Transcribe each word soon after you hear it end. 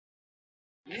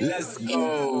Let's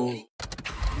go.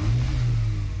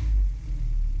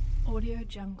 Audio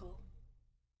Jungle.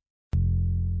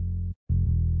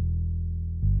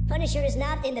 Punisher is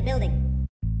not in the building.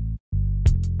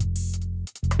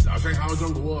 早上好，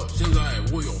中国！现在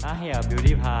我有 Ahyug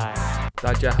bewdiepie.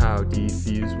 大家好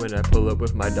defuse when I pull up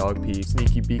with my dog pee.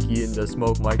 Sneaky beaky in the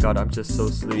smoke, my god, I'm just so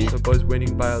sleep. The boys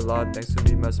winning by a lot, thanks to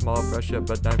me, my small Russia.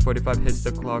 But 9:45 hits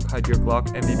the clock, hide your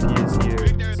glock, MVP is here.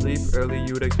 Sleep early,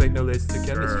 you'd expect no list to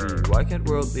chemistry. Why can't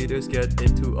world leaders get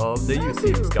into all of the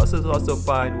UCs? Gauss is also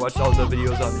fine, watch all the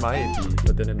videos on myAP.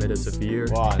 But then admit it's severe,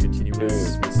 continue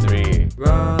with 3.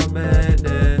 Ramen,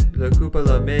 the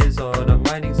cupola maison, I'm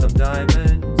mining some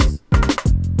diamonds.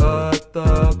 But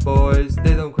the boys,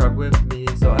 they don't crap with me,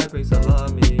 so I bring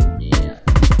salami.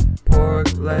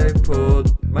 Pork leg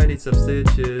pulled, might need some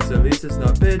stitches, at least it's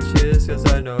not bitches, cause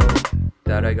I know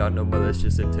that I got no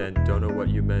malicious intent, don't know what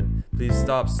you meant. Please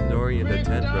stop snoring in the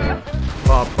tent, bro.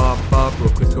 Bop, bop, bop,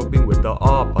 real quick scoping with the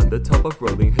op. On the top of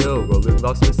rolling hill, rolling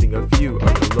lost, missing a few.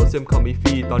 On the low sim, call me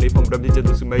feet, ตอนนี้ผมเริ่มที่จะ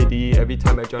รู้สึกไม่ดี Every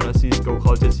time I join a Cisco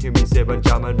call, just hear me say บรรจ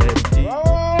ามันเมนดี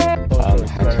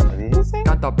ก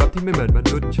ารตอบรับที่ไม่เหมือนม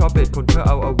นุษย์ชอบเบทคนเพื่อเ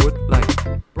อาอาวุธ like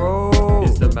bro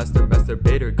is the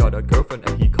masturbator got a girlfriend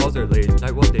and he calls her late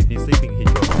night while they be sleeping he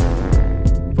goes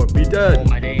fuck me dead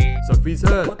so freeze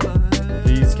her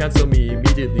please cancel me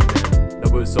immediately man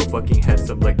Nobu is so fucking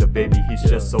handsome like the baby he's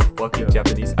just so fucking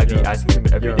Japanese I be asking him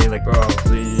every day like bro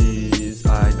please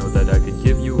I know that I could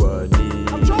give you a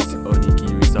niece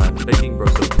onigiri-san begging bro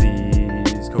so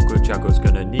please Coco Chaco's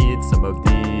gonna need some of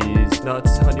these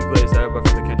nuts honey blaze that from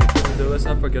the canteen. So let's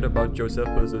not forget about Josef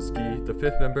Pilsudski, the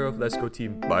 5th member of Let's Go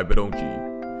Team by Badongji.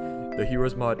 The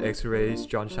Heroes mod X-Rays,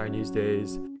 Zhōngguó these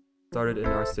days. Started in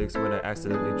R6 when I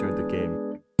accidentally joined the game.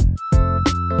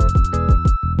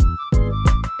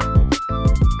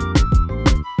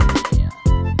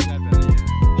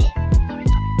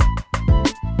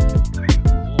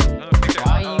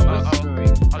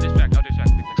 I'll distract.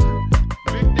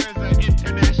 Victor's an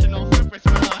international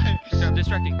superstar.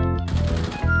 Distracting.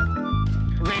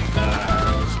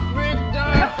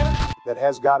 That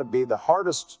has got to be the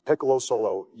hardest piccolo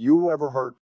solo you ever heard.